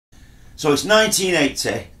So it's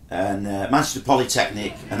 1980 and Manchester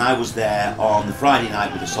Polytechnic, and I was there on the Friday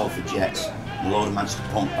night with the Salford Jets and a load of Manchester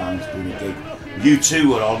punk bands doing a gig.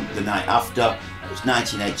 U2 were on the night after. It was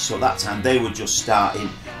 1980, so at that time they were just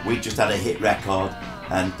starting. We just had a hit record,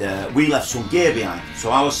 and we left some gear behind.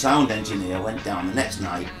 So our sound engineer went down the next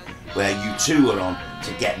night where U2 were on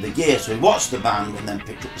to get the gear. So he watched the band and then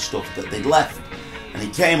picked up the stuff that they'd left. And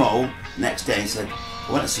he came home the next day and said,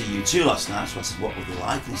 I went to see U2 last night. So I said, what were they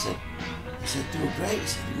like? And he said, they were great. He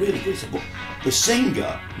said, really good. He said, but the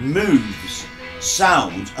singer moves,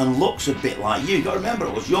 sounds, and looks a bit like you. You've got to remember,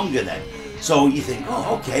 I was younger then. So you think,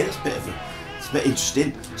 oh, okay, it's a bit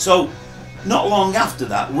interesting. So not long after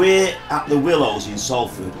that, we're at the Willows in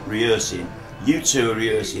Salford rehearsing. U2 are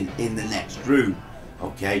rehearsing in the next room,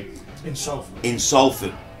 okay? In Salford? In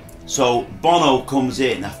Salford. So Bono comes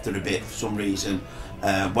in after a bit for some reason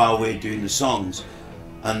while we're doing the songs.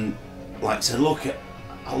 And like I said, look,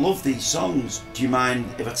 I love these songs. Do you mind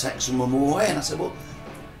if I take some of them away? And I said, well,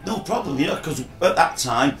 no problem, you know, because at that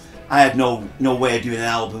time I had no way of doing an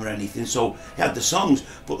album or anything, so I had the songs.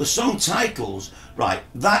 But the song titles, right,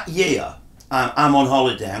 that year, I'm on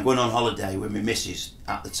holiday. I'm going on holiday with my missus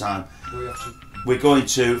at the time. We're going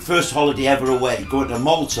to, first holiday ever away, going to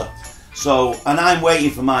Malta. So, and I'm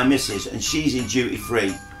waiting for my missus, and she's in duty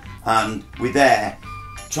free, and we're there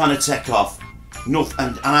trying to take off.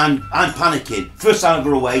 Nothing, and I'm panicking. First time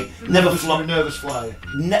ever away, never flown. Nervous flyer.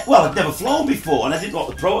 Well, I'd never flown before, and I didn't know what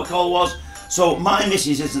the protocol was. So my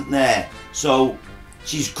missus isn't there. So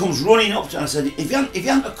she comes running up to me, and I said, if you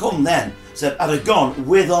hadn't have come then, I said, I'd have gone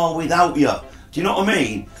with or without you. Do you know what I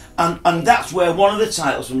mean? And that's where one of the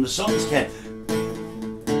titles from the songs came.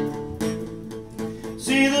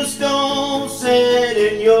 See the stone set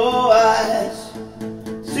in your eyes,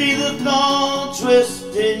 see the thorn twist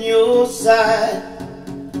in your side,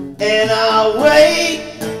 and I'll wait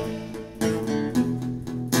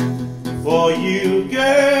for you,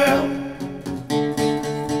 girl.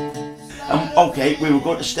 Okay, we were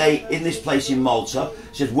going to stay in this place in Malta.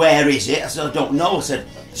 She said, where is it? I said, I don't know. I said,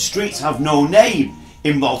 streets have no name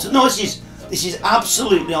in Malta. No, this is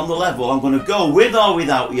absolutely on the level. I'm going to go with or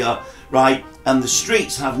without you, right? And the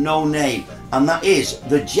streets have no name. And that is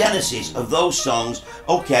the genesis of those songs.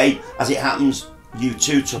 Okay, as it happens,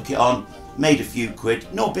 U2 took it on, made a few quid.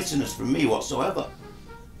 No bitterness from me whatsoever.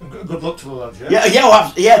 Good luck to the lads,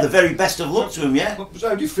 yeah? Yeah, the very best of luck to him, yeah. So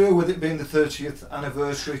how do you feel with it being the 30th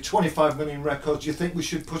anniversary, 25 million records? Do you think we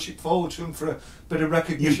should push it forward to him for a bit of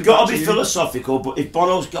recognition? You've got to be philosophical, but if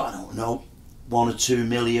Bono's got, I don't know, 1 or 2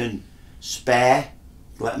 million spare,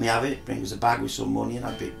 let me have it, bring us a bag with some money and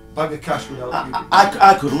I'd be... Bag of cash without you.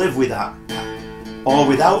 I could live with that, or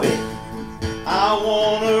without it. I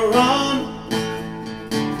wanna run,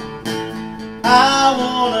 I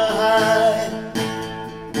wanna